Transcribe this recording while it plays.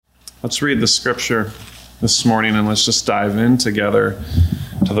Let's read the scripture this morning and let's just dive in together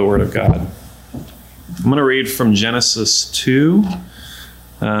to the Word of God. I'm going to read from Genesis 2,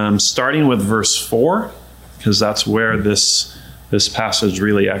 starting with verse 4, because that's where this passage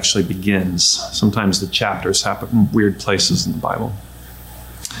really actually begins. Sometimes the chapters happen in weird places in the Bible.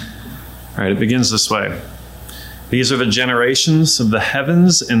 All right, it begins this way. These are the generations of the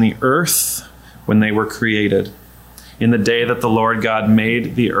heavens and the earth when they were created, in the day that the Lord God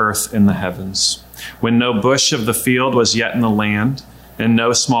made the earth and the heavens, when no bush of the field was yet in the land, and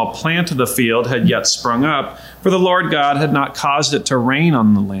no small plant of the field had yet sprung up, for the Lord God had not caused it to rain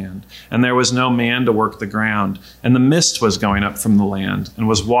on the land, and there was no man to work the ground, and the mist was going up from the land, and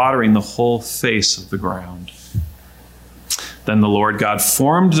was watering the whole face of the ground. Then the Lord God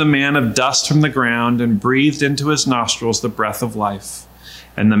formed the man of dust from the ground, and breathed into his nostrils the breath of life,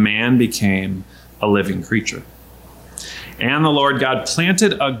 and the man became a living creature. And the Lord God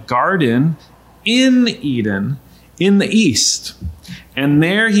planted a garden in Eden in the east, and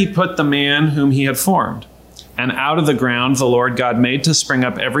there he put the man whom he had formed. And out of the ground the Lord God made to spring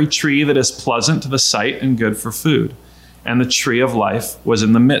up every tree that is pleasant to the sight and good for food. And the tree of life was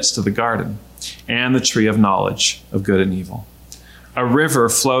in the midst of the garden, and the tree of knowledge of good and evil. A river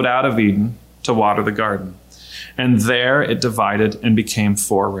flowed out of Eden to water the garden, and there it divided and became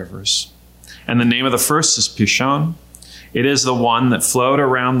 4 rivers. And the name of the first is Pishon. It is the one that flowed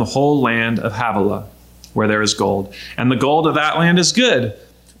around the whole land of Havilah, where there is gold. And the gold of that land is good.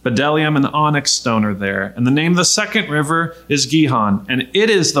 Bdellium and onyx stone are there. And the name of the second river is Gihon, and it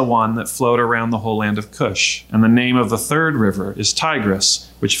is the one that flowed around the whole land of Cush. And the name of the third river is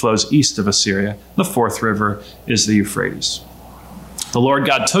Tigris, which flows east of Assyria. The 4th river is the Euphrates. The Lord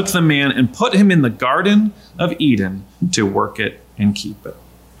God took the man and put him in the garden of Eden to work it and keep it.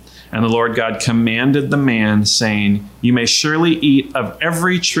 And the Lord God commanded the man, saying, You may surely eat of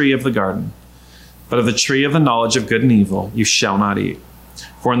every tree of the garden, but of the tree of the knowledge of good and evil you shall not eat.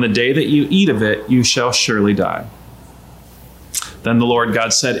 For in the day that you eat of it, you shall surely die. Then the Lord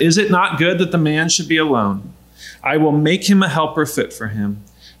God said, Is it not good that the man should be alone? I will make him a helper fit for him.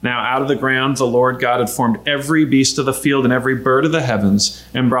 Now out of the ground the Lord God had formed every beast of the field and every bird of the heavens,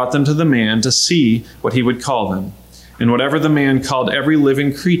 and brought them to the man to see what he would call them. And whatever the man called every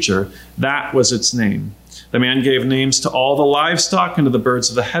living creature, that was its name. The man gave names to all the livestock and to the birds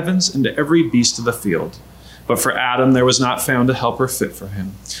of the heavens and to every beast of the field. But for Adam there was not found a helper fit for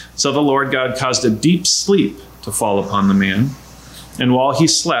him. So the Lord God caused a deep sleep to fall upon the man. And while he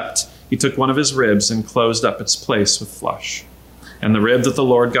slept, he took one of his ribs and closed up its place with flesh. And the rib that the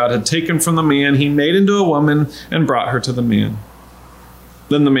Lord God had taken from the man, he made into a woman and brought her to the man.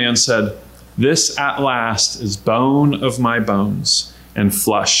 Then the man said, This at last is bone of my bones and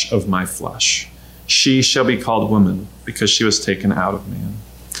flesh of my flesh. She shall be called woman, because she was taken out of man.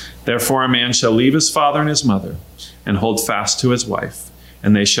 Therefore a man shall leave his father and his mother, and hold fast to his wife,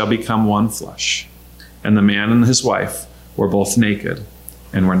 and they shall become one flesh. And the man and his wife were both naked,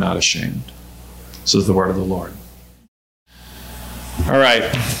 and were not ashamed. This is the word of the Lord. All right.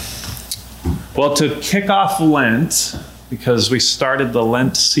 Well, to kick off Lent, because we started the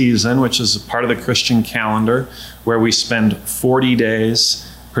Lent season, which is a part of the Christian calendar, where we spend 40 days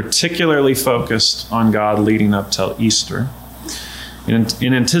particularly focused on God leading up till Easter.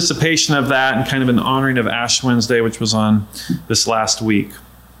 In anticipation of that, and kind of in honoring of Ash Wednesday, which was on this last week,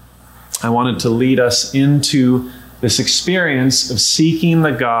 I wanted to lead us into this experience of seeking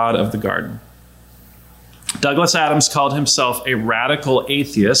the God of the garden. Douglas Adams called himself a radical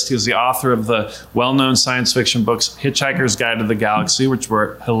atheist. He was the author of the well-known science fiction books Hitchhiker's Guide to the Galaxy, which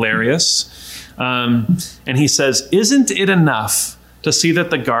were hilarious. And he says, Isn't it enough to see that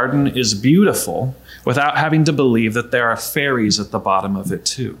the garden is beautiful without having to believe that there are fairies at the bottom of it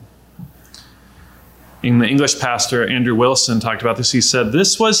too? And the English pastor Andrew Wilson talked about this. He said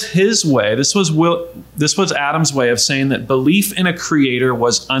this was his way, this was Adam's way of saying that belief in a creator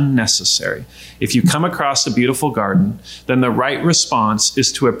was unnecessary. If you come across a beautiful garden, then the right response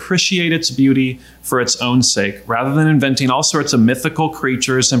is to appreciate its beauty for its own sake, rather than inventing all sorts of mythical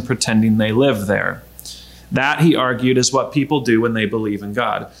creatures and pretending they live there. That, he argued, is what people do when they believe in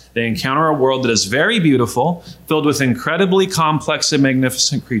God. They encounter a world that is very beautiful, filled with incredibly complex and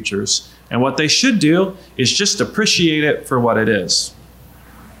magnificent creatures, and what they should do is just appreciate it for what it is.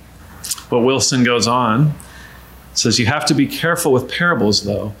 But Wilson goes on, says you have to be careful with parables,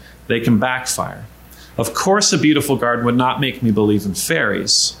 though. They can backfire. Of course, a beautiful garden would not make me believe in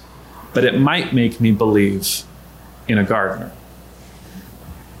fairies, but it might make me believe in a gardener.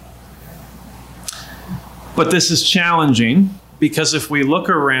 But this is challenging because if we look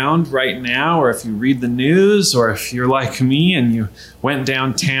around right now, or if you read the news, or if you're like me and you went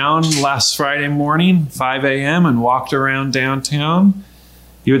downtown last Friday morning, 5 a.m., and walked around downtown,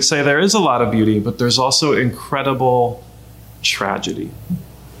 you would say there is a lot of beauty, but there's also incredible tragedy.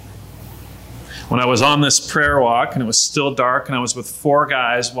 When I was on this prayer walk and it was still dark and I was with 4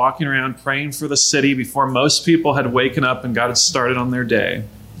 guys walking around praying for the city before most people had waken up and got it started on their day,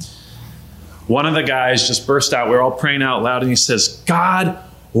 one of the guys just burst out. We're all praying out loud and he says, "God,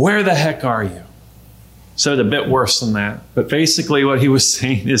 where the heck are you?" So it's a bit worse than that. But basically what he was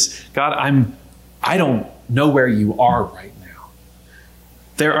saying is, "God, I don't know where you are right now.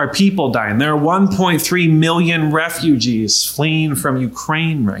 There are people dying. There are 1.3 million refugees fleeing from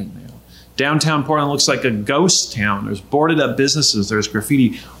Ukraine right now. Downtown Portland looks like a ghost town. There's boarded up businesses. There's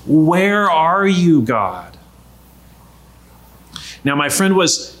graffiti. Where are you, God?" Now, my friend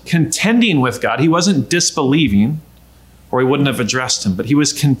was contending with God. He wasn't disbelieving, or he wouldn't have addressed him, but he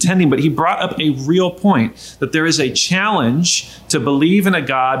was contending. But he brought up a real point, that there is a challenge to believe in a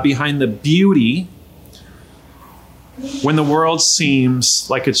God behind the beauty when the world seems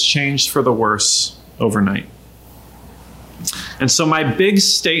like it's changed for the worse overnight. And so my big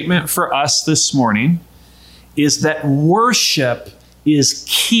statement for us this morning is that worship is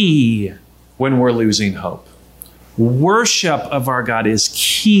key when we're losing hope. Worship of our God is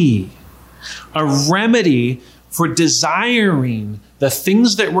key. A remedy for desiring the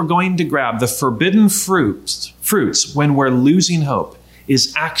things that we're going to grab, the forbidden fruits when we're losing hope,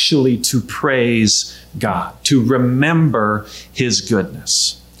 is actually to praise God, to remember his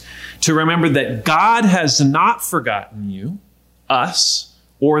goodness. To remember that God has not forgotten you, us,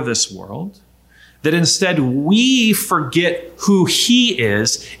 or this world. That instead we forget who he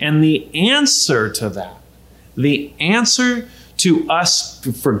is, and the answer to that, the answer to us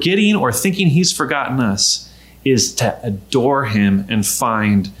forgetting or thinking he's forgotten us, is to adore him and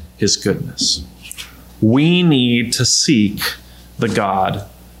find his goodness. We need to seek the God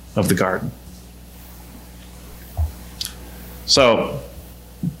of the garden. So,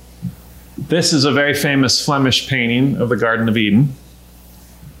 this is a very famous Flemish painting of the Garden of Eden.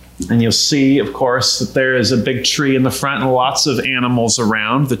 And you'll see, of course, that there is a big tree in the front and lots of animals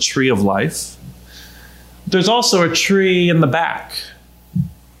around, the tree of life. There's also a tree in the back.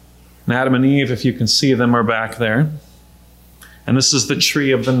 And Adam and Eve, if you can see them, are back there. And this is the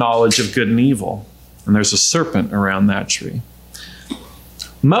tree of the knowledge of good and evil. And there's a serpent around that tree.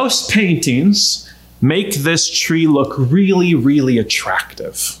 Most paintings make this tree look really, really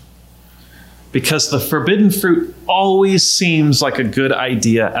attractive, because the forbidden fruit always seems like a good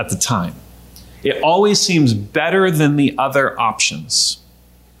idea at the time. It always seems better than the other options.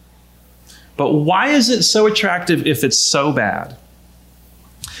 But why is it so attractive if it's so bad?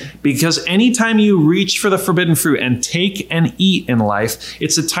 Because anytime you reach for the forbidden fruit and take and eat in life,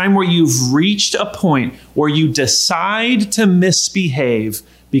 it's a time where you've reached a point where you decide to misbehave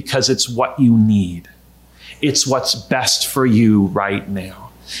because it's what you need. It's what's best for you right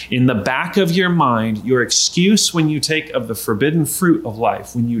now. In the back of your mind, your excuse when you take of the forbidden fruit of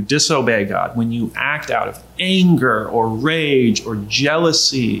life, when you disobey God, when you act out of anger or rage or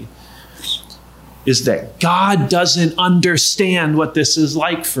jealousy, is that God doesn't understand what this is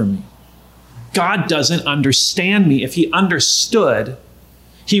like for me. God doesn't understand me. If he understood,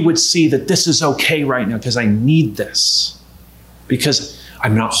 he would see that this is okay right now because I need this. Because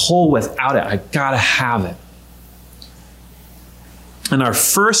I'm not whole without it. I gotta have it. And our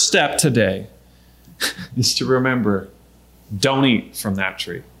first step today is to remember, don't eat from that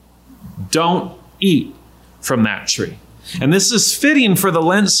tree. Don't eat from that tree. And this is fitting for the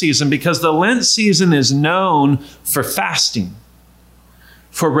Lent season, because the Lent season is known for fasting,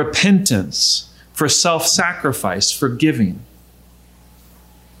 for repentance, for self-sacrifice, for giving.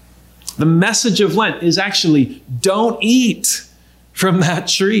 The message of Lent is actually, don't eat from that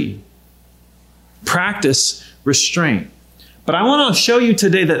tree. Practice restraint. But I want to show you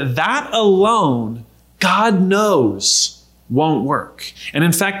today that that alone, God knows, won't work. And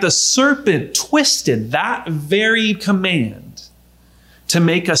in fact, the serpent twisted that very command to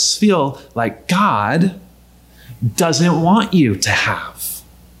make us feel like God doesn't want you to have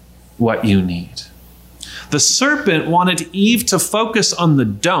what you need. The serpent wanted Eve to focus on the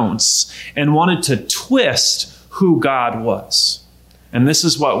don'ts and wanted to twist who God was. And this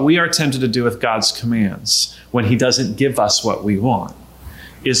is what we are tempted to do with God's commands when he doesn't give us what we want,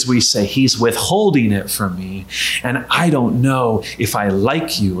 is we say, he's withholding it from me, and I don't know if I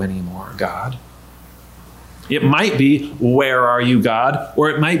like you anymore, God. It might be, where are you, God? Or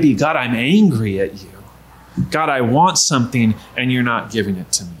it might be, God, I'm angry at you. God, I want something, and you're not giving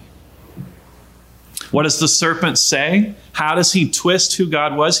it to me. What does the serpent say? How does he twist who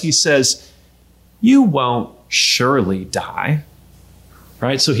God was? He says, you won't surely die.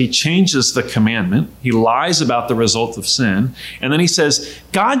 Right? So he changes the commandment. He lies about the result of sin. And then he says,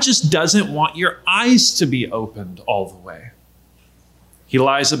 God just doesn't want your eyes to be opened all the way. He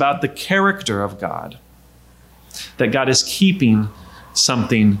lies about the character of God, that God is keeping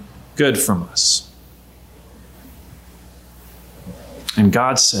something good from us. And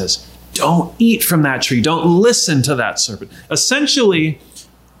God says, don't eat from that tree. Don't listen to that serpent. Essentially,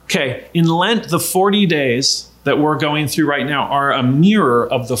 in Lent, the 40 days that we're going through right now are a mirror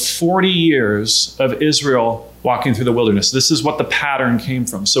of the 40 years of Israel walking through the wilderness. This is what the pattern came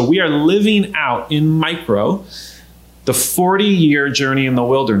from. So we are living out in micro the 40-year journey in the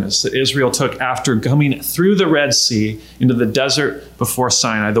wilderness that Israel took after coming through the Red Sea into the desert before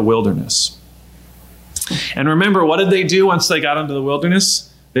Sinai, the wilderness. And remember, what did they do once they got into the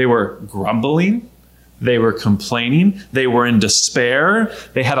wilderness? They were grumbling. They were complaining. They were in despair.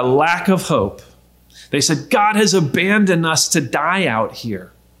 They had a lack of hope. They said, God has abandoned us to die out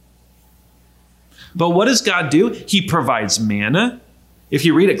here. But what does God do? He provides manna. If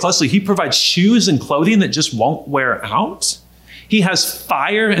you read it closely, he provides shoes and clothing that just won't wear out. He has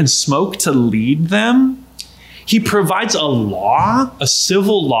fire and smoke to lead them. He provides a law, a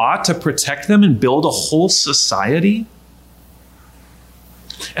civil law to protect them and build a whole society.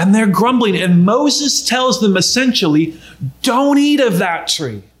 And they're grumbling. And Moses tells them essentially, don't eat of that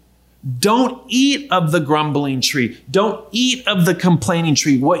tree. Don't eat of the grumbling tree. Don't eat of the complaining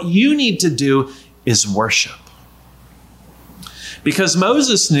tree. What you need to do is worship. Because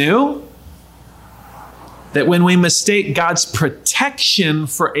Moses knew that when we mistake God's protection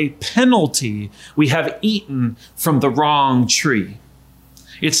for a penalty, we have eaten from the wrong tree.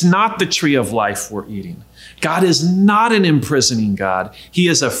 It's not the tree of life we're eating. God is not an imprisoning God. He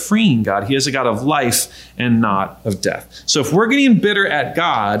is a freeing God. He is a God of life and not of death. So if we're getting bitter at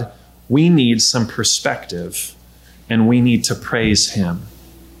God, we need some perspective, and we need to praise him.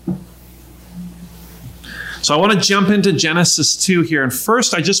 So I want to jump into Genesis 2 here. And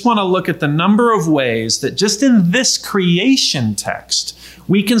first, I just want to look at the number of ways that just in this creation text,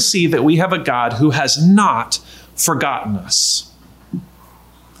 we can see that we have a God who has not forgotten us.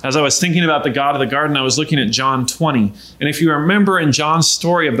 As I was thinking about the God of the garden, I was looking at John 20. And if you remember in John's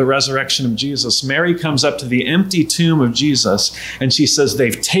story of the resurrection of Jesus, Mary comes up to the empty tomb of Jesus and she says,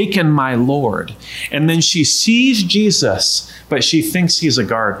 they've taken my Lord. And then she sees Jesus, but she thinks he's a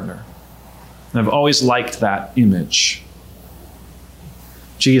gardener. And I've always liked that image.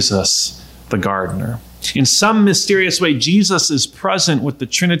 Jesus, the gardener. In some mysterious way, Jesus is present with the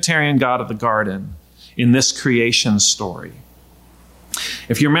Trinitarian God of the garden in this creation story.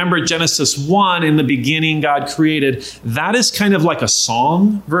 If you remember Genesis 1, in the beginning God created, that is kind of like a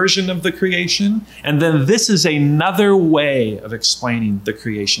song version of the creation. And then this is another way of explaining the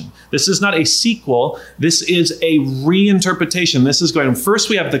creation. This is not a sequel. This is a reinterpretation. This is going, first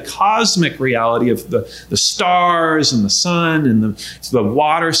we have the cosmic reality of the stars and the sun and the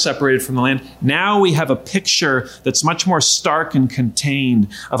water separated from the land. Now we have a picture that's much more stark and contained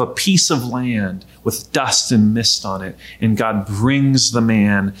of a piece of land with dust and mist on it. And God brings the man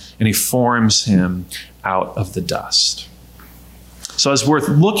and he forms him out of the dust. So as we're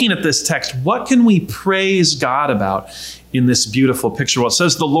looking at this text, what can we praise God about in this beautiful picture? Well, it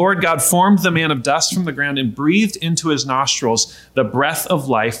says, the Lord God formed the man of dust from the ground and breathed into his nostrils the breath of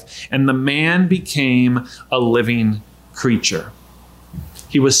life, and the man became a living creature.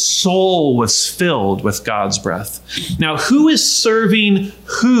 His soul was filled with God's breath. Now, who is serving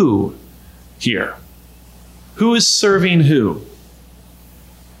who here? Who is serving who?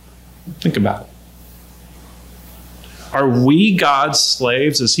 Think about it. Are we God's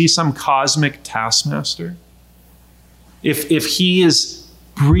slaves? Is he some cosmic taskmaster? If he is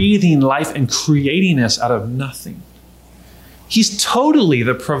breathing life and creating us out of nothing, he's totally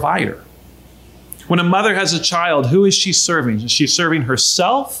the provider. When a mother has a child, who is she serving? Is she serving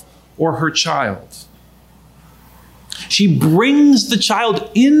herself or her child? She brings the child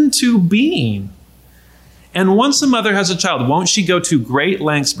into being. And once a mother has a child, won't she go to great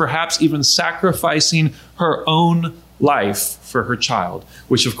lengths, perhaps even sacrificing her own life for her child,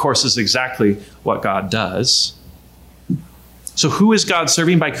 which of course is exactly what God does. So who is God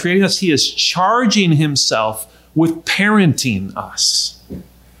serving? By creating us, he is charging himself with parenting us.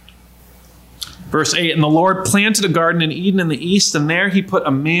 Verse 8, and the Lord planted a garden in Eden in the east, and there he put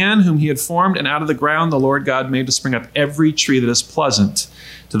a man whom he had formed, and out of the ground the Lord God made to spring up every tree that is pleasant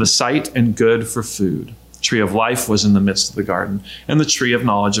to the sight and good for food. The tree of life was in the midst of the garden, and the tree of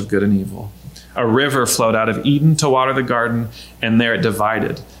knowledge of good and evil. A river flowed out of Eden to water the garden, and there it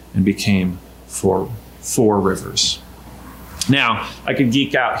divided and became 4 4 rivers. Now, I could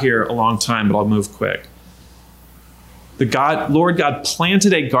geek out here a long time, but I'll move quick. Lord God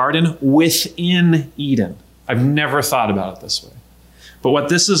planted a garden within Eden. I've never thought about it this way. But what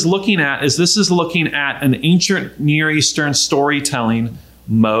this is looking at an ancient Near Eastern storytelling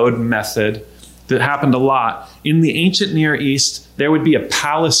method that happened a lot. In the ancient Near East, there would be a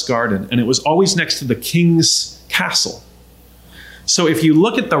palace garden, and it was always next to the king's castle. So if you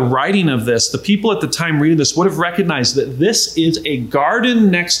look at the writing of this, the people at the time reading this would have recognized that this is a garden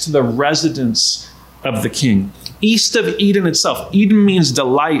next to the residence of the king. East of Eden itself. Eden means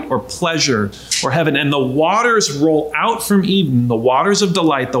delight or pleasure or heaven. And the waters roll out from Eden, the waters of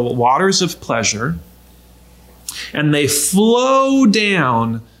delight, the waters of pleasure, and they flow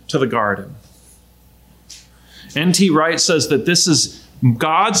down to the garden. N.T. Wright says that this is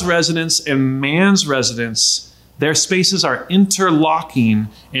God's residence and man's residence. Their spaces are interlocking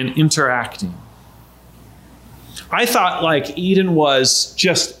and interacting. I thought like Eden was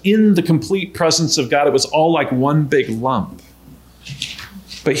just in the complete presence of God. It was all like one big lump.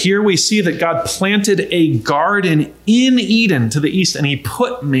 But here we see that God planted a garden in Eden to the east, and he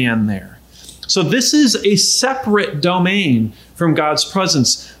put man there. So this is a separate domain from God's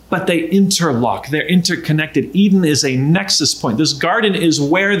presence, but they interlock. They're interconnected. Eden is a nexus point. This garden is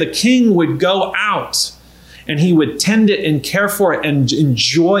where the king would go out, and he would tend it and care for it and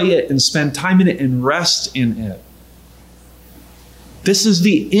enjoy it and spend time in it and rest in it. This is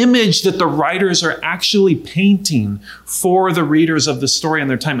the image that the writers are actually painting for the readers of the story in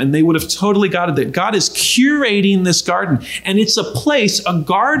their time. And they would have totally got it that God is curating this garden. And it's a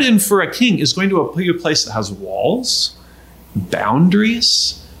garden for a king is going to be a place that has walls,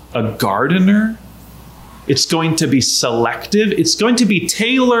 boundaries, a gardener. It's going to be selective. It's going to be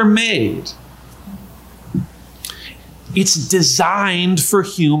tailor-made. It's designed for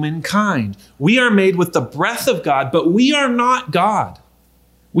humankind. We are made with the breath of God, but we are not God.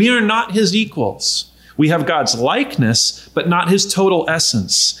 We are not his equals. We have God's likeness, but not his total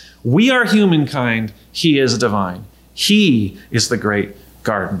essence. We are humankind. He is divine. He is the great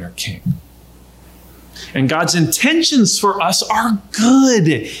gardener king. And God's intentions for us are good.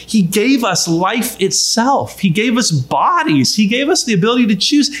 He gave us life itself. He gave us bodies. He gave us the ability to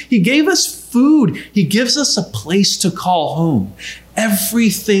choose. He gave us food. He gives us a place to call home.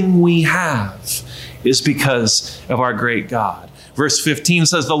 Everything we have is because of our great God. Verse 15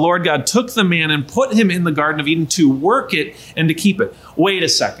 says, the Lord God took the man and put him in the Garden of Eden to work it and to keep it. Wait a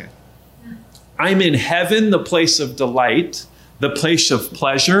second. I'm in heaven, the place of delight, the place of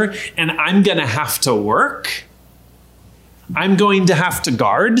pleasure, and I'm going to have to work? I'm going to have to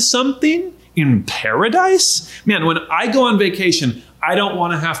guard something in paradise? Man, when I go on vacation, I don't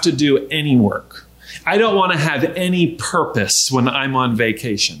want to have to do any work. I don't want to have any purpose when I'm on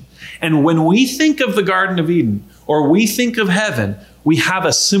vacation. And when we think of the Garden of Eden or we think of heaven, we have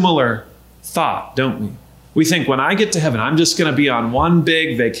a similar thought, don't we? We think when I get to heaven, I'm just going to be on one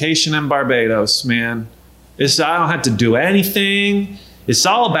big vacation in Barbados, man. I don't have to do anything. It's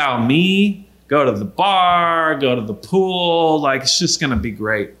all about me. Go to the bar, go to the pool. Like, it's just going to be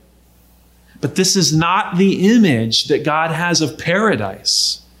great. But this is not the image that God has of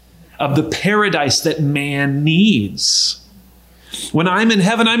paradise, of the paradise that man needs. When I'm in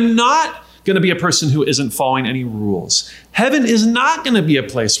heaven, I'm not going to be a person who isn't following any rules. Heaven is not going to be a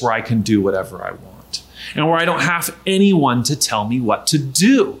place where I can do whatever I want and where I don't have anyone to tell me what to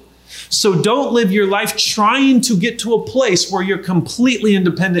do. So don't live your life trying to get to a place where you're completely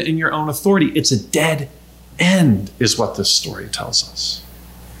independent in your own authority. It's a dead end, is what this story tells us.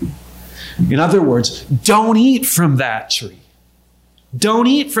 In other words, don't eat from that tree. Don't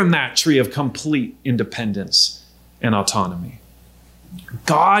eat from that tree of complete independence and autonomy.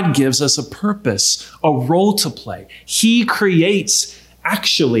 God gives us a purpose, a role to play. He creates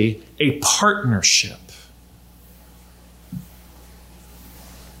actually a partnership.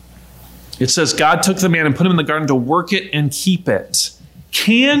 It says, God took the man and put him in the garden to work it and keep it.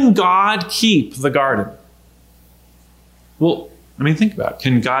 Can God keep the garden? Well, I mean, think about it.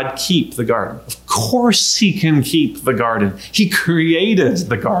 Can God keep the garden? Of course he can keep the garden. He created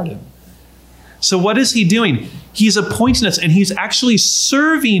the garden. So what is he doing? He's appointing us, and he's actually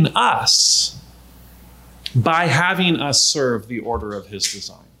serving us by having us serve the order of his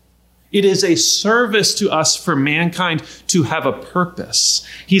design. It is a service to us for mankind to have a purpose.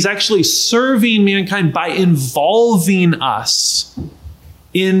 He's actually serving mankind by involving us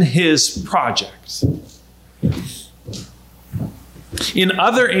in his project. In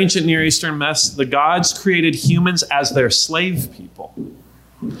other ancient Near Eastern myths, the gods created humans as their slave people.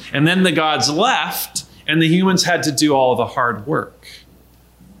 And then the gods left, and the humans had to do all the hard work.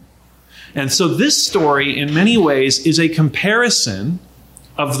 And so this story, in many ways, is a comparison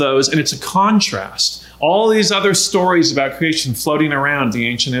of those, and it's a contrast. All these other stories about creation floating around the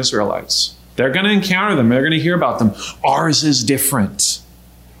ancient Israelites. They're going to encounter them. They're going to hear about them. Ours is different.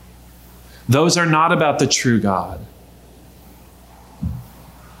 Those are not about the true God.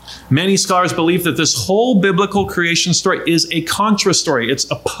 Many scholars believe that this whole biblical creation story is a contra story. It's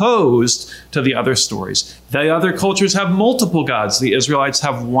opposed to the other stories. The other cultures have multiple gods. The Israelites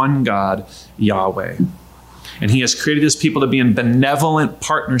have one God, Yahweh. And he has created his people to be in benevolent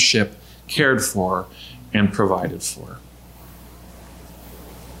partnership, cared for and provided for.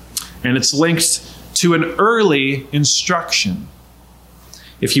 And it's linked to an early instruction.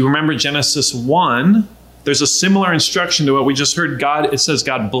 If you remember Genesis 1, there's a similar instruction to what we just heard. It says,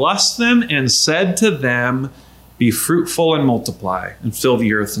 God blessed them and said to them, be fruitful and multiply and fill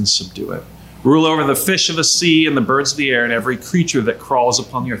the earth and subdue it. Rule over the fish of the sea and the birds of the air and every creature that crawls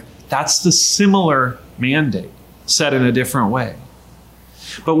upon the earth. That's the similar mandate said in a different way.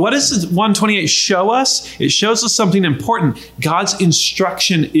 But what does 128 show us? It shows us something important. God's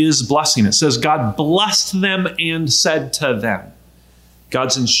instruction is blessing. It says God blessed them and said to them.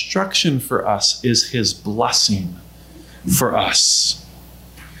 God's instruction for us is his blessing for us.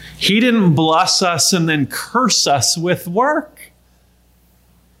 He didn't bless us and then curse us with work.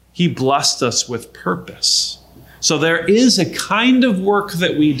 He blessed us with purpose. So there is a kind of work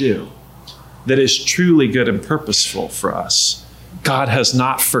that we do that is truly good and purposeful for us. God has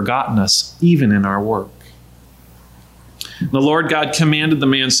not forgotten us, even in our work. The Lord God commanded the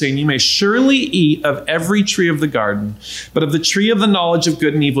man, saying, you may surely eat of every tree of the garden, but of the tree of the knowledge of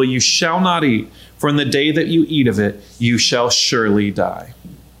good and evil you shall not eat, for in the day that you eat of it, you shall surely die.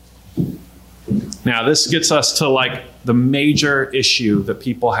 Now, this gets us to like the major issue that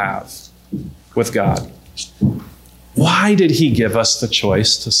people have with God. Why did he give us the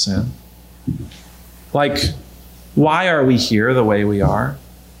choice to sin? Like, why are we here the way we are?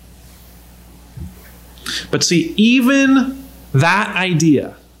 But see, even that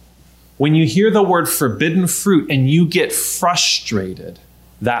idea, when you hear the word forbidden fruit and you get frustrated,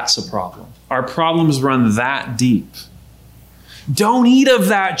 that's a problem. Our problems run that deep. Don't eat of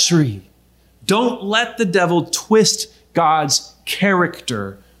that tree. Don't let the devil twist God's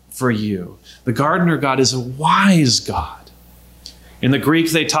character for you. The gardener God is a wise God. In the Greek,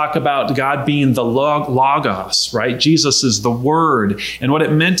 they talk about God being the logos, right? Jesus is the word. And what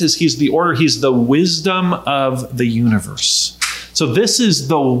it meant is he's the order, he's the wisdom of the universe. So this is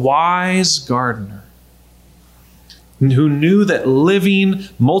the wise gardener who knew that living,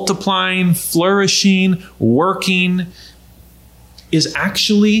 multiplying, flourishing, working is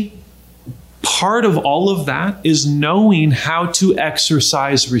actually part of all of that is knowing how to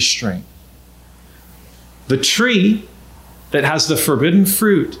exercise restraint. The tree that has the forbidden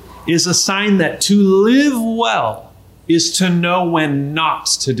fruit is a sign that to live well is to know when not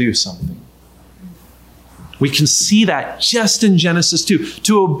to do something. We can see that just in Genesis 2.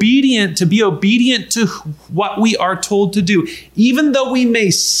 To be obedient to what we are told to do, even though we may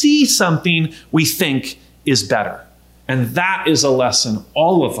see something we think is better. And that is a lesson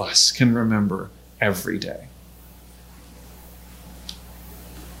all of us can remember every day.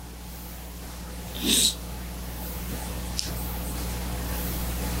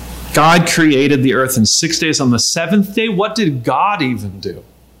 God created the earth in 6 days. On the seventh day, what did God even do?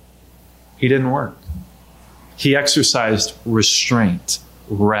 He didn't work. He exercised restraint,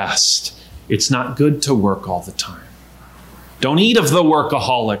 rest. It's not good to work all the time. Don't eat of the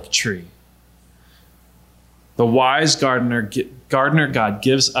workaholic tree. The wise gardener God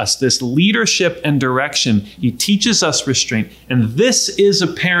gives us this leadership and direction. He teaches us restraint. And this is a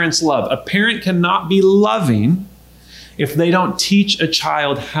parent's love. A parent cannot be loving if they don't teach a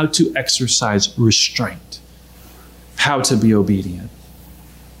child how to exercise restraint, how to be obedient.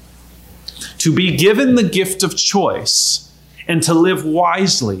 To be given the gift of choice and to live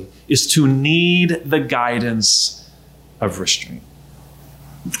wisely is to need the guidance of restraint.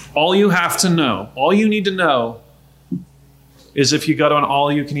 All you have to know, all you need to know is if you go to an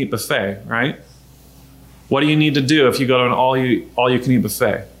all-you-can-eat buffet, right? What do you need to do if you go to an all-you-can-eat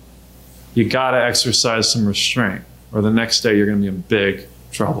buffet? You got to exercise some restraint, or the next day you're going to be in big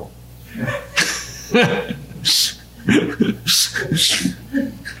trouble.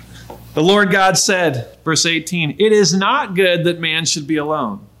 The Lord God said, verse 18, it is not good that man should be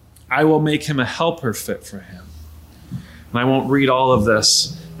alone. I will make him a helper fit for him. And I won't read all of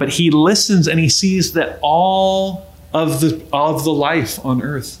this, but he listens and he sees that all of the life on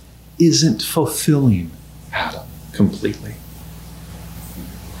earth isn't fulfilling Adam completely.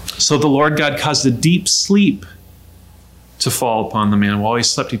 So the Lord God caused a deep sleep to fall upon the man. While he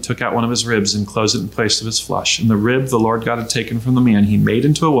slept, he took out one of his ribs and closed it in place of his flesh. And the rib the Lord God had taken from the man, he made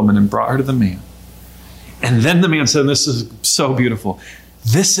into a woman and brought her to the man. And then the man said, and this is so beautiful,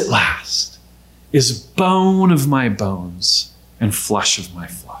 this at last is bone of my bones and flesh of my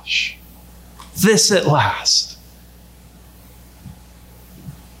flesh. This at last.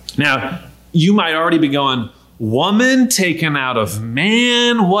 Now, you might already be going, woman taken out of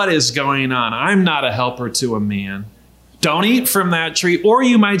man, what is going on? I'm not a helper to a man. Don't eat from that tree. Or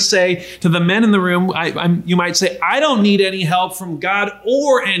you might say to the men in the room, you might say, I don't need any help from God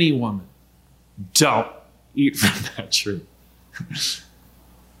or any woman. Don't eat from that tree.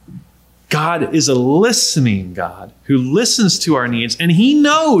 God is a listening God who listens to our needs, and he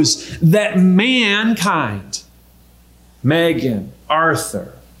knows that mankind, Megan,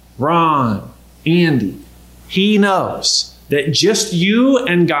 Arthur, Ron, Andy, he knows that just you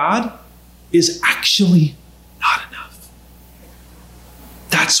and God is actually not enough.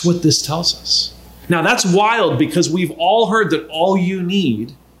 That's what this tells us. Now, that's wild because we've all heard that all you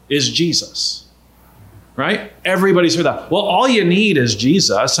need is Jesus. Right? Everybody's heard that. Well, all you need is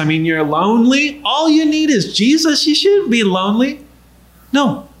Jesus. I mean, you're lonely. All you need is Jesus. You shouldn't be lonely.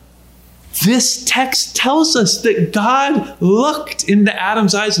 No. This text tells us that God looked into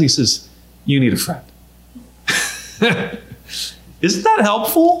Adam's eyes and he says, you need a friend. Isn't that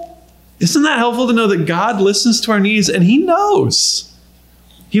helpful? Isn't that helpful to know that God listens to our needs and he knows?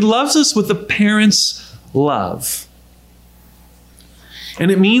 He loves us with a parent's love. And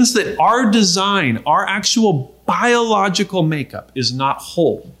it means that our design, our actual biological makeup is not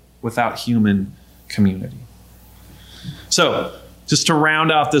whole without human community. So, just to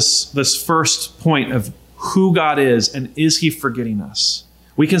round out this first point of who God is and is he forgetting us,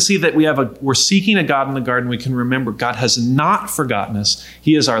 we can see that we're seeking a God in the garden. We can remember God has not forgotten us.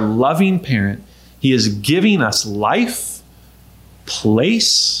 He is our loving parent. He is giving us life,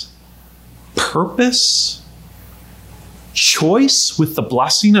 place, purpose, choice with the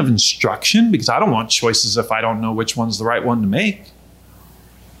blessing of instruction, because I don't want choices if I don't know which one's the right one to make.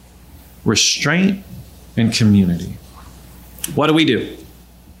 Restraint and community. What do we do?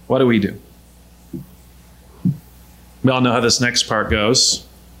 What do we do? We all know how this next part goes.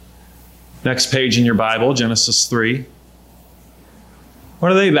 Next page in your Bible, Genesis 3.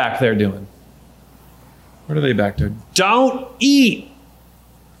 What are they back there doing? What are they back there? Don't eat!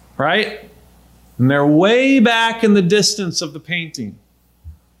 Right? And they're way back in the distance of the painting,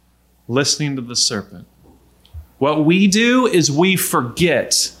 listening to the serpent. What we do is we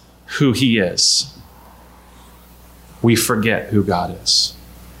forget who he is. We forget who God is.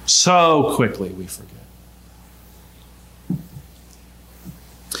 So quickly we forget.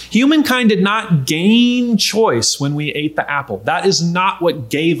 Humankind did not gain choice when we ate the apple. That is not what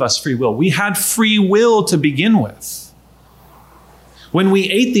gave us free will. We had free will to begin with. When we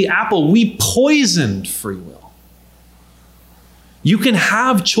ate the apple, we poisoned free will. You can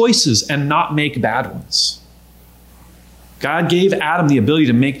have choices and not make bad ones. God gave Adam the ability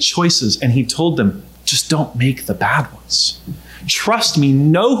to make choices, and he told them, just don't make the bad ones. Trust me,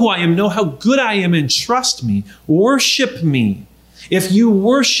 know who I am, know how good I am, and trust me. Worship me. If you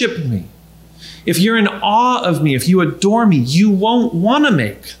worship me, if you're in awe of me, if you adore me, you won't want to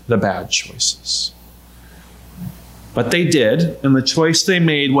make the bad choices. But they did, and the choice they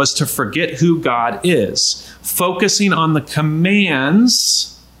made was to forget who God is, focusing on the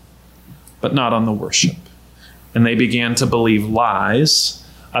commands, but not on the worship. And they began to believe lies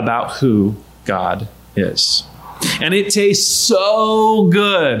about who God is. And it tastes so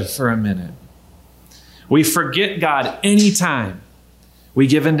good for a minute. We forget God anytime we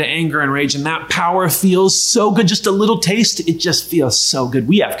give into anger and rage, and that power feels so good. Just a little taste, it just feels so good.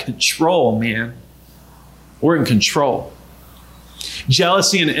 We have control, man. We're in control.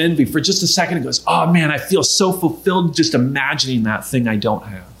 Jealousy and envy, for just a second it goes, oh man, I feel so fulfilled just imagining that thing I don't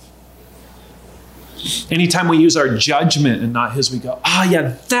have. Anytime we use our judgment and not his, we go,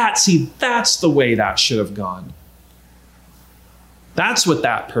 yeah, that's the way that should have gone. That's what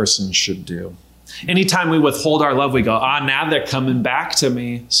that person should do. Anytime we withhold our love, we go, now they're coming back to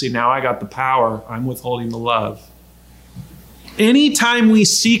me. See, now I got the power. I'm withholding the love. Anytime we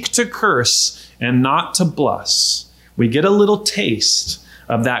seek to curse and not to bless, we get a little taste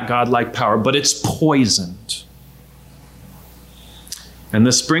of that godlike power, but it's poisoned. And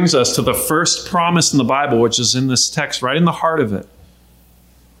this brings us to the first promise in the Bible, which is in this text, right in the heart of it.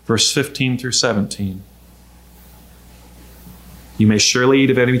 Verse 15 through 17. You may surely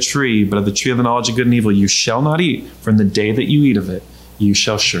eat of any tree, but of the tree of the knowledge of good and evil you shall not eat. For in the day that you eat of it, you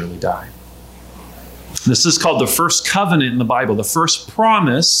shall surely die. This is called the first covenant in the Bible, the first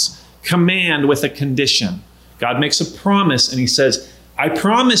promise, command with a condition. God makes a promise and he says, I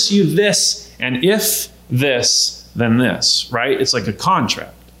promise you this, and if this, then this, right? It's like a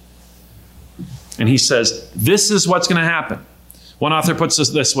contract. And he says, this is what's going to happen. One author puts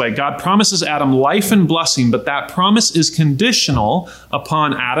it this way: God promises Adam life and blessing, but that promise is conditional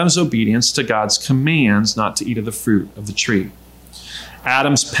upon Adam's obedience to God's commands not to eat of the fruit of the tree.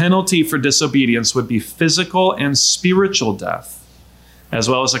 Adam's penalty for disobedience would be physical and spiritual death, as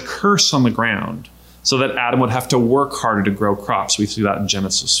well as a curse on the ground, so that Adam would have to work harder to grow crops. We see that in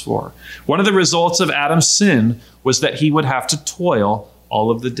Genesis 4. One of the results of Adam's sin was that he would have to toil all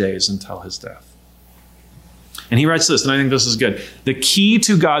of the days until his death. And he writes this, and I think this is good. The key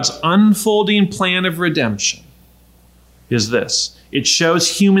to God's unfolding plan of redemption is this: it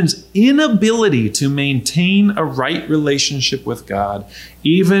shows humans' inability to maintain a right relationship with God,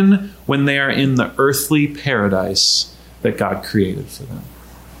 even when they are in the earthly paradise that God created for them.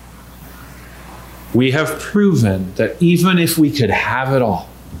 We have proven that even if we could have it all,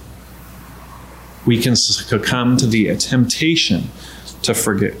 we can succumb to the temptation to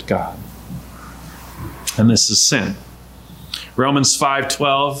forget God. And this is sin. Romans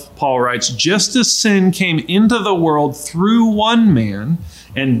 5:12, Paul writes, just as sin came into the world through one man,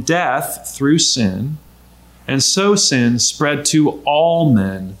 and death through sin, and so sin spread to all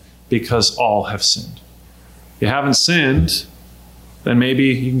men because all have sinned. If you haven't sinned, then maybe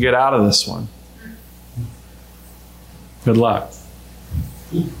you can get out of this one. Good luck.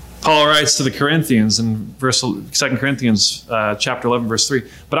 Paul writes to the Corinthians in 2 Corinthians chapter 11, verse 3,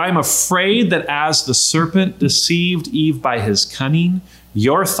 but I am afraid that as the serpent deceived Eve by his cunning,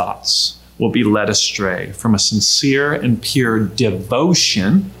 your thoughts will be led astray from a sincere and pure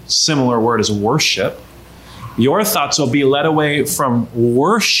devotion, similar word as worship. Your thoughts will be led away from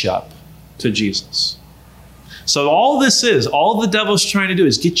worship to Jesus. So all the devil's trying to do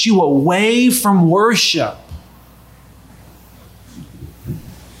is get you away from worship.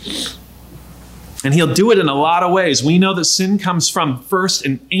 And he'll do it in a lot of ways. We know that sin comes from, first,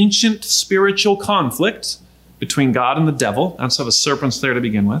 an ancient spiritual conflict between God and the devil. That's how the serpent's there to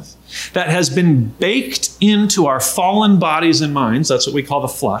begin with. That has been baked into our fallen bodies and minds. That's what we call the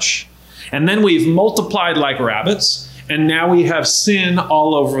flesh. And then we've multiplied like rabbits, and now we have sin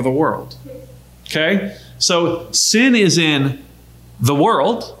all over the world. Okay? So sin is in the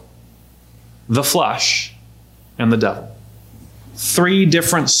world, the flesh, and the devil. 3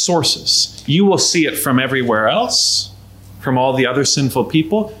 different sources. You will see it from everywhere else, from all the other sinful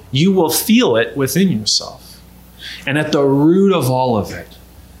people. You will feel it within yourself. And at the root of all of it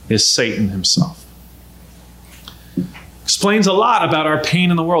is Satan himself. Explains a lot about our pain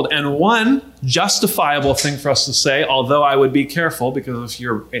in the world. And one justifiable thing for us to say, although I would be careful, because if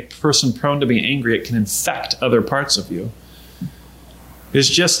you're a person prone to be angry, it can infect other parts of you, is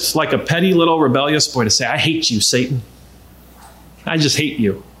just like a petty little rebellious boy to say, I hate you, Satan. I just hate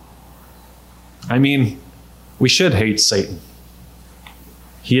you. I mean, we should hate Satan.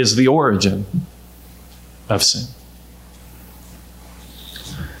 He is the origin of sin.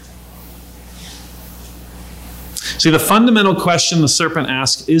 See, the fundamental question the serpent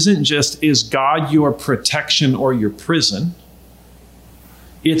asks isn't just, is God your protection or your prison?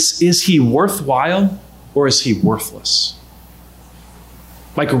 It's, is he worthwhile or is he worthless?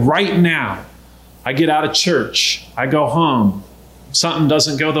 Like right now, I get out of church, I go home, something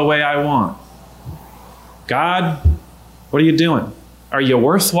doesn't go the way I want. God, what are you doing? Are you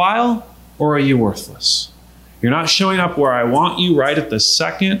worthwhile or are you worthless? You're not showing up where I want you right at this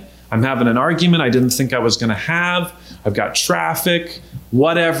second. I'm having an argument I didn't think I was going to have. I've got traffic,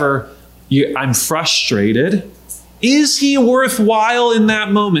 whatever. I'm frustrated. Is he worthwhile in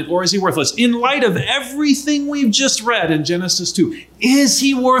that moment or is he worthless? In light of everything we've just read in Genesis 2, is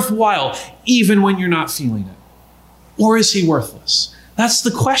he worthwhile even when you're not feeling it? Or is he worthless? That's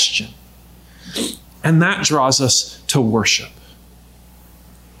the question. And that draws us to worship.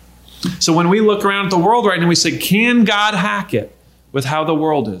 So when we look around at the world right now, we say, can God hack it with how the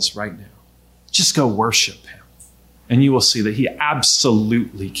world is right now? Just go worship him. And you will see that he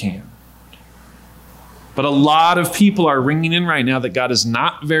absolutely can. But a lot of people are ringing in right now that God is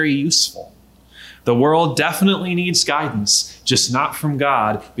not very useful. The world definitely needs guidance, just not from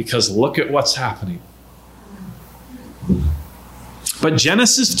God, because look at what's happening. But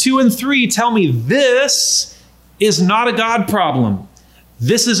Genesis 2 and 3 tell me this is not a God problem.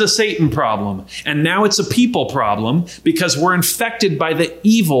 This is a Satan problem. And now it's a people problem because we're infected by the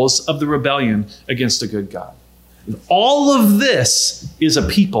evils of the rebellion against a good God. And all of this is a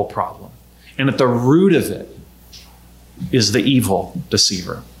people problem. And at the root of it is the evil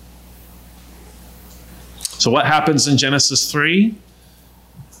deceiver. So what happens in Genesis 3?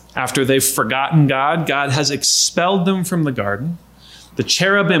 After they've forgotten God, God has expelled them from the garden. The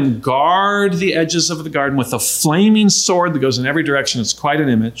cherubim guard the edges of the garden with a flaming sword that goes in every direction. It's quite an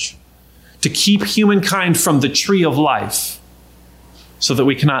image. To keep humankind from the tree of life so that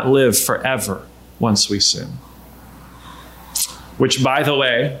we cannot live forever once we sin. Which, by the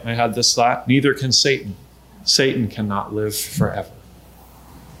way, I had this thought, neither can Satan. Satan cannot live forever.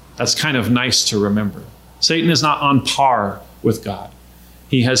 That's kind of nice to remember. Satan is not on par with God.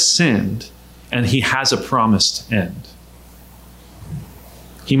 He has sinned, and he has a promised end.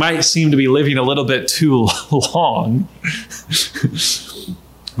 He might seem to be living a little bit too long,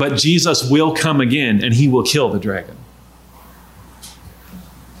 but Jesus will come again, and he will kill the dragon.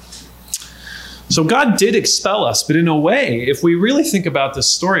 So God did expel us, but in a way, if we really think about this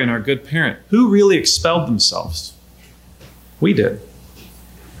story and our good parent, who really expelled themselves? We did.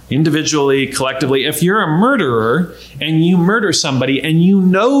 Individually, collectively. If you're a murderer and you murder somebody and you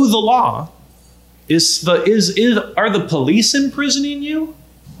know the law, are the police imprisoning you?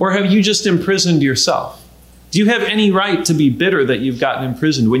 Or have you just imprisoned yourself? Do you have any right to be bitter that you've gotten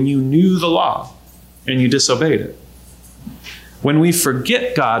imprisoned when you knew the law and you disobeyed it? When we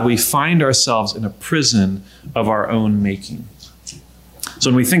forget God, we find ourselves in a prison of our own making.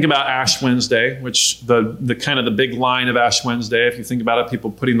 So when we think about Ash Wednesday, which the kind of the big line of Ash Wednesday, if you think about it, people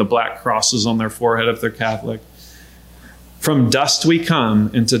putting the black crosses on their forehead if they're Catholic. From dust we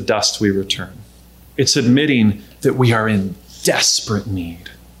come, into dust we return. It's admitting that we are in desperate need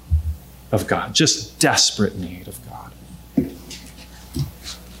of God, just desperate need of God.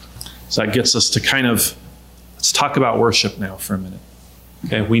 So that gets us to let's talk about worship now for a minute.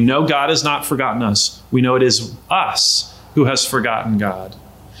 Okay, we know God has not forgotten us. We know it is us who has forgotten God.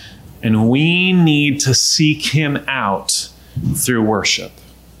 And we need to seek him out through worship.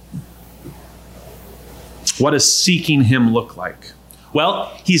 What does seeking him look like?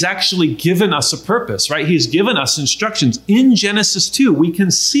 Well, he's actually given us a purpose, right? He's given us instructions. In Genesis 2, we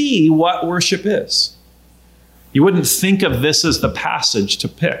can see what worship is. You wouldn't think of this as the passage to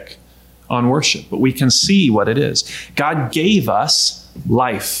pick on worship, but we can see what it is. God gave us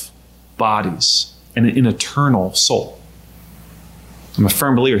life, bodies, and an eternal soul. I'm a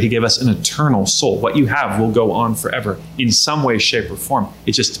firm believer he gave us an eternal soul. What you have will go on forever in some way, shape, or form.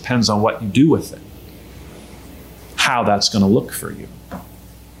 It just depends on what you do with it, how that's going to look for you.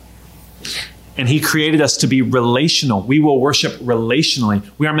 And he created us to be relational. We will worship relationally.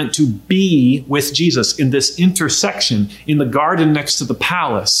 We are meant to be with Jesus in this intersection in the garden next to the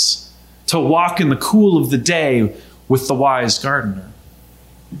palace, to walk in the cool of the day with the wise gardener.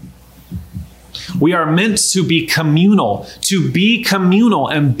 We are meant to be communal. To be communal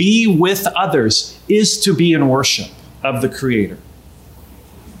and be with others is to be in worship of the Creator.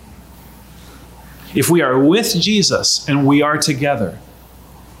 If we are with Jesus and we are together,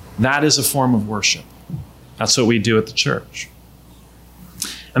 that is a form of worship. That's what we do at the church.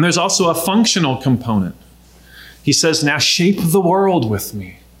 And there's also a functional component. He says, now shape the world with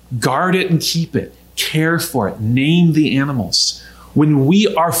me. Guard it and keep it. Care for it. Name the animals. When we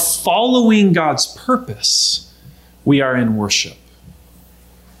are following God's purpose, we are in worship.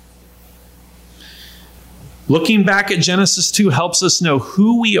 Looking back at Genesis 2 helps us know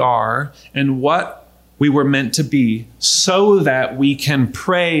who we are and what we were meant to be so that we can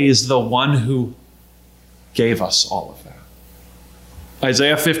praise the one who gave us all of that.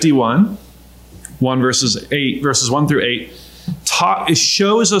 Isaiah 51, verses 1 through 8, it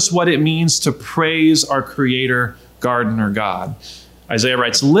shows us what it means to praise our Creator, Gardener God. Isaiah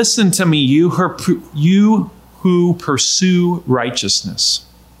writes, listen to me, you who pursue righteousness,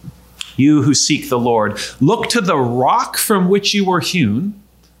 you who seek the Lord. Look to the rock from which you were hewn.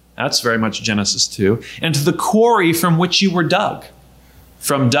 That's very much Genesis 2. And to the quarry from which you were dug.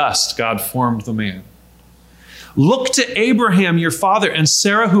 From dust, God formed the man. Look to Abraham, your father, and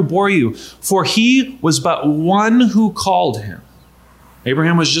Sarah, who bore you, for he was but one who called him.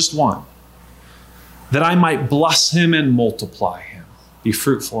 Abraham was just one. That I might bless him and multiply him. Be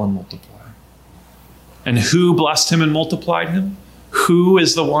fruitful and multiply. And who blessed him and multiplied him? Who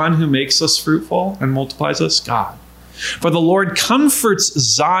is the one who makes us fruitful and multiplies us? God. For the Lord comforts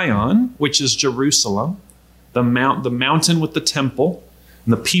Zion, which is Jerusalem, the mountain with the temple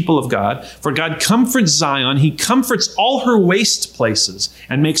and the people of God. For God comforts Zion. He comforts all her waste places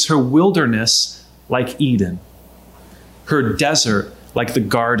and makes her wilderness like Eden, her desert like the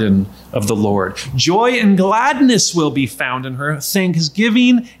garden of the Lord. Joy and gladness will be found in her,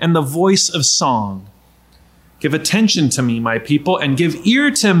 thanksgiving and the voice of song. Give attention to me, my people, and give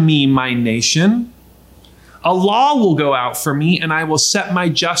ear to me, my nation. A law will go out for me, and I will set my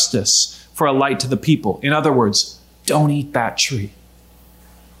justice for a light to the people. In other words, don't eat that tree.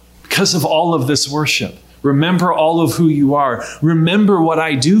 because of all of this worship. Remember all of who you are. Remember what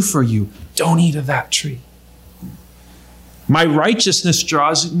I do for you. Don't eat of that tree. My righteousness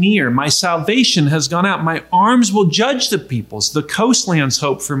draws near. My salvation has gone out. My arms will judge the peoples. The coastlands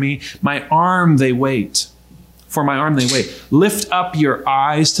hope for me. My arm they wait. For my arm they wait. Lift up your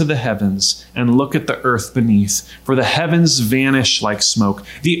eyes to the heavens and look at the earth beneath. For the heavens vanish like smoke.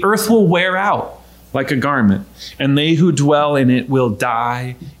 The earth will wear out like a garment, and they who dwell in it will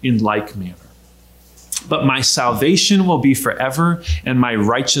die in like manner. But my salvation will be forever, and my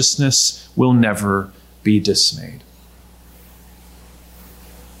righteousness will never be dismayed.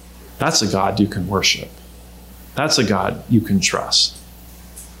 That's a God you can worship. That's a God you can trust.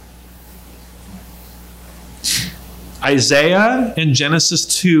 Isaiah and Genesis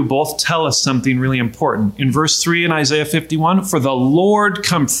 2 both tell us something really important. In verse 3 in Isaiah 51, for the Lord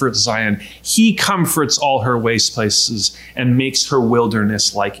comforts Zion. He comforts all her waste places and makes her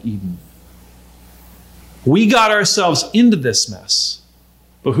wilderness like Eden. We got ourselves into this mess,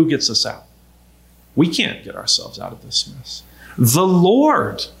 but who gets us out? We can't get ourselves out of this mess. The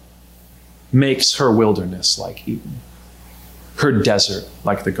Lord makes her wilderness like Eden, her desert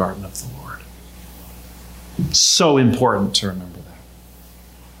like the garden of the Lord. So important to remember that.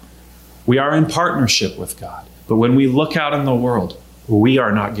 We are in partnership with God, but when we look out in the world, we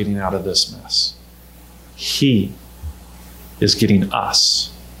are not getting out of this mess. He is getting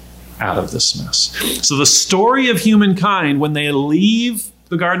us out of this mess. So the story of humankind, when they leave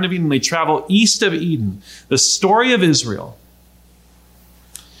the Garden of Eden, they travel east of Eden. The story of Israel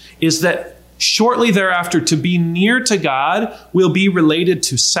is that shortly thereafter, to be near to God will be related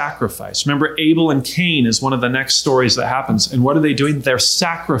to sacrifice. Remember, Abel and Cain is one of the next stories that happens. And what are they doing? They're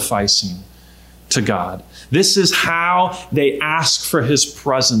sacrificing to God. This is how they ask for his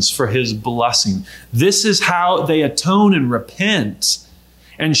presence, for his blessing. This is how they atone and repent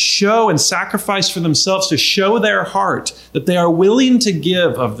and show and sacrifice for themselves to show their heart that they are willing to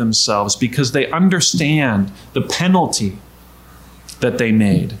give of themselves because they understand the penalty that they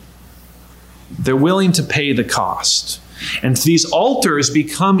made. They're willing to pay the cost. And these altars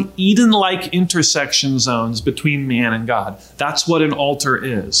become Eden-like intersection zones between man and God. That's what an altar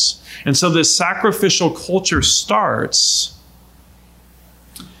is. And so this sacrificial culture starts.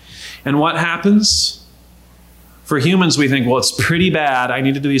 And what happens? For humans, we think, well, it's pretty bad. I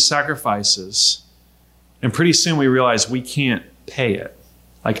need to do these sacrifices. And pretty soon we realize we can't pay it.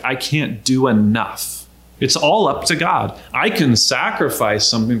 Like, I can't do enough. It's all up to God. I can sacrifice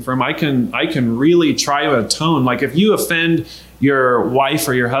something for him. I can really try to atone. Like if you offend your wife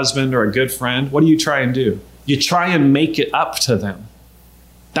or your husband or a good friend, what do you try and do? You try and make it up to them.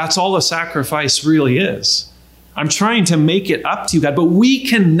 That's all a sacrifice really is. I'm trying to make it up to you, God, but we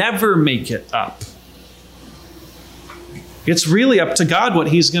can never make it up. It's really up to God what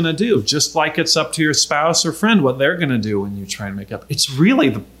he's going to do, just like it's up to your spouse or friend what they're going to do when you try and make up. It's really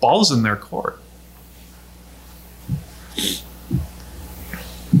the ball's in their court.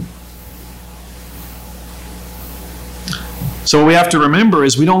 So what we have to remember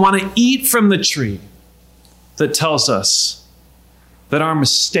is we don't want to eat from the tree that tells us that our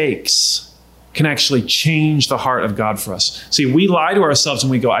mistakes can actually change the heart of God for us. See, we lie to ourselves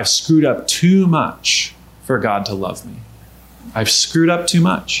and we go, I've screwed up too much for God to love me. I've screwed up too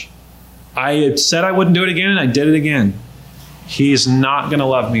much. I said I wouldn't do it again and I did it again. He's not going to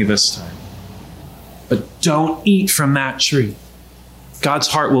love me this time. But don't eat from that tree. God's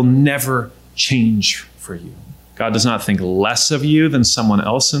heart will never change for you. God does not think less of you than someone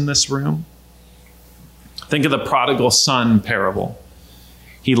else in this room. Think of the prodigal son parable.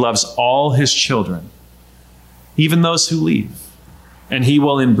 He loves all his children, even those who leave, and he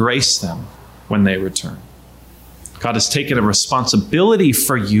will embrace them when they return. God has taken a responsibility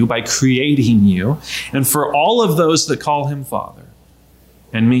for you by creating you and for all of those that call him Father.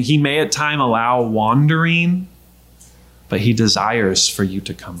 And he may at time allow wandering, but he desires for you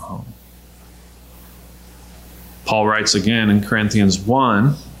to come home. Paul writes again in Corinthians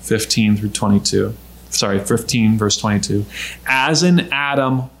 1, 15 through 22. 15 verse 22. As in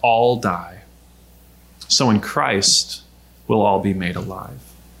Adam all die, so in Christ will all be made alive.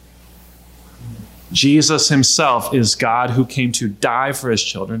 Jesus himself is God who came to die for his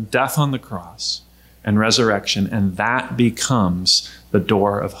children, death on the cross and resurrection, and that becomes the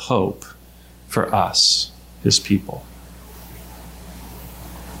door of hope for us, his people.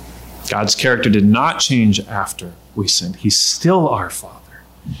 God's character did not change after we sinned. He's still our Father,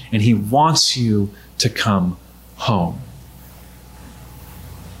 and he wants you to come home.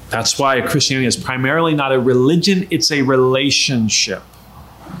 That's why Christianity is primarily not a religion, it's a relationship.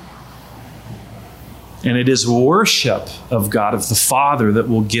 And it is worship of God, of the Father, that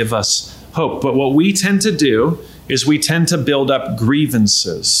will give us hope. But what we tend to do is we tend to build up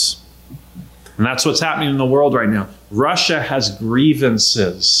grievances. And that's what's happening in the world right now. Russia has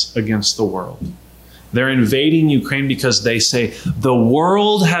grievances against the world. They're invading Ukraine because they say, the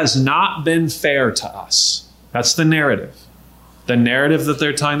world has not been fair to us. That's the narrative. The narrative that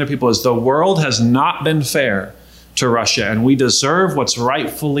they're telling their people is the world has not been fair to Russia, and we deserve what's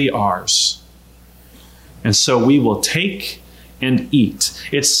rightfully ours. And so we will take and eat.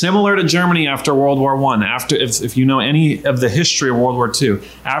 It's similar to Germany after World War I. If you know any of the history of World War II,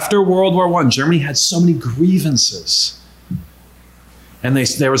 after World War I, Germany had so many grievances. And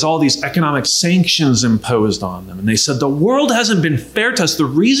there was all these economic sanctions imposed on them. And they said, the world hasn't been fair to us. The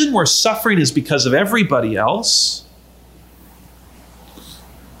reason we're suffering is because of everybody else.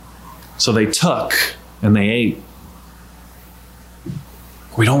 So they took and they ate.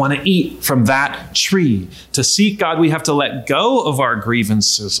 We don't want to eat from that tree. To seek God, we have to let go of our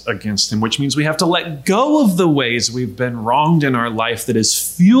grievances against him, which means we have to let go of the ways we've been wronged in our life that is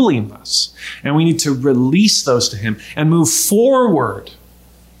fueling us. And we need to release those to him and move forward.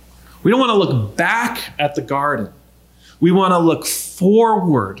 We don't want to look back at the garden. We want to look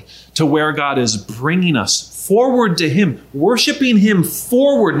forward to where God is bringing us, forward to him, worshiping him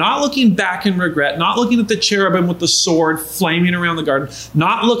forward, not looking back in regret, not looking at the cherubim with the sword flaming around the garden,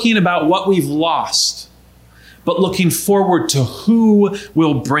 not looking about what we've lost, but looking forward to who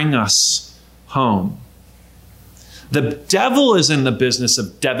will bring us home. The devil is in the business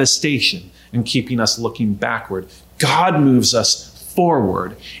of devastation and keeping us looking backward. God moves us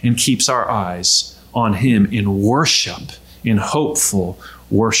forward and keeps our eyes on him in worship, in hopeful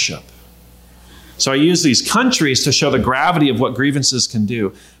worship. So I use these countries to show the gravity of what grievances can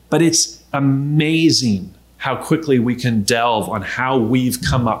do. But it's amazing how quickly we can delve on how we've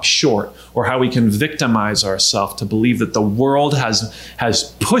come up short or how we can victimize ourselves to believe that the world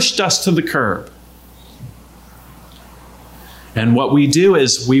has pushed us to the curb. And what we do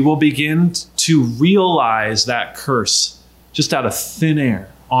is we will begin to realize that curse just out of thin air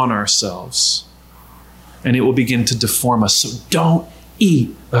on ourselves. And it will begin to deform us. So don't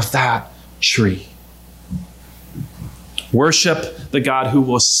eat of that tree. Worship the God who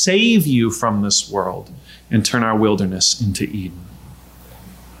will save you from this world and turn our wilderness into Eden.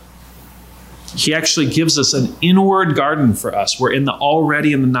 He actually gives us an inward garden for us. We're in the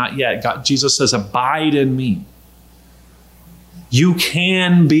already and the not yet. Jesus says, abide in me. You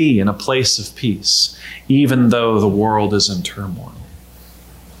can be in a place of peace, even though the world is in turmoil.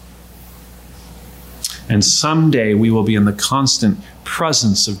 And someday we will be in the constant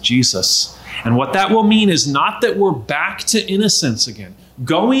presence of Jesus. And what that will mean is not that we're back to innocence again.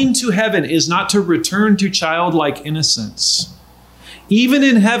 Going to heaven is not to return to childlike innocence. Even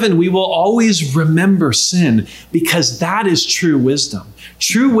in heaven, we will always remember sin because that is true wisdom.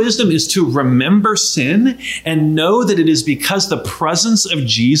 True wisdom is to remember sin and know that it is because the presence of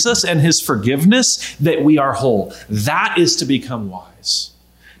Jesus and his forgiveness that we are whole. That is to become wise,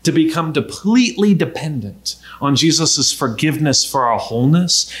 to become completely dependent on Jesus' forgiveness for our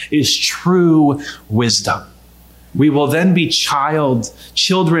wholeness is true wisdom. We will then be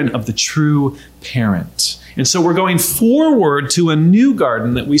children of the true parent. And so we're going forward to a new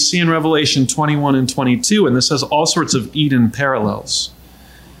garden that we see in Revelation 21 and 22, and this has all sorts of Eden parallels.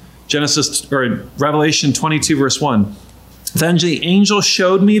 Revelation 22, verse 1. Then the angel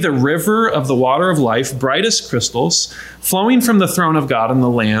showed me the river of the water of life, bright as crystals, flowing from the throne of God and the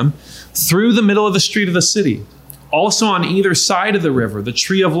Lamb, through the middle of the street of the city. Also on either side of the river, the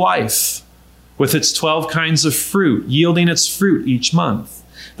tree of life, with its 12 kinds of fruit, yielding its fruit each month.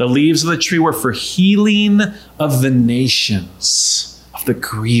 The leaves of the tree were for healing of the nations, of the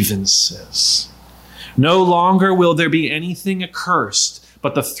grievances. No longer will there be anything accursed,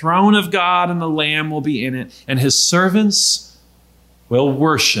 but the throne of God and the Lamb will be in it, and his servants will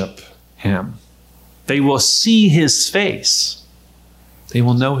worship him. They will see his face. They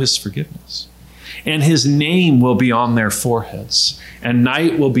will know his forgiveness. And his name will be on their foreheads, and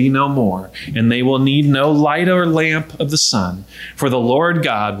night will be no more, and they will need no light or lamp of the sun, for the Lord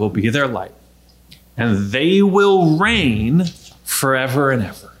God will be their light, and they will reign forever and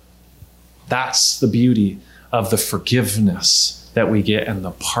ever. That's the beauty of the forgiveness that we get and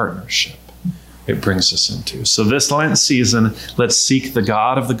the partnership it brings us into. So this Lent season, let's seek the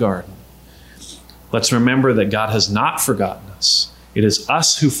God of the garden. Let's remember that God has not forgotten us. It is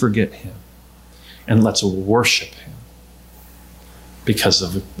us who forget him. And let's worship him because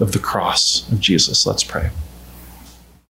of the cross of Jesus. Let's pray.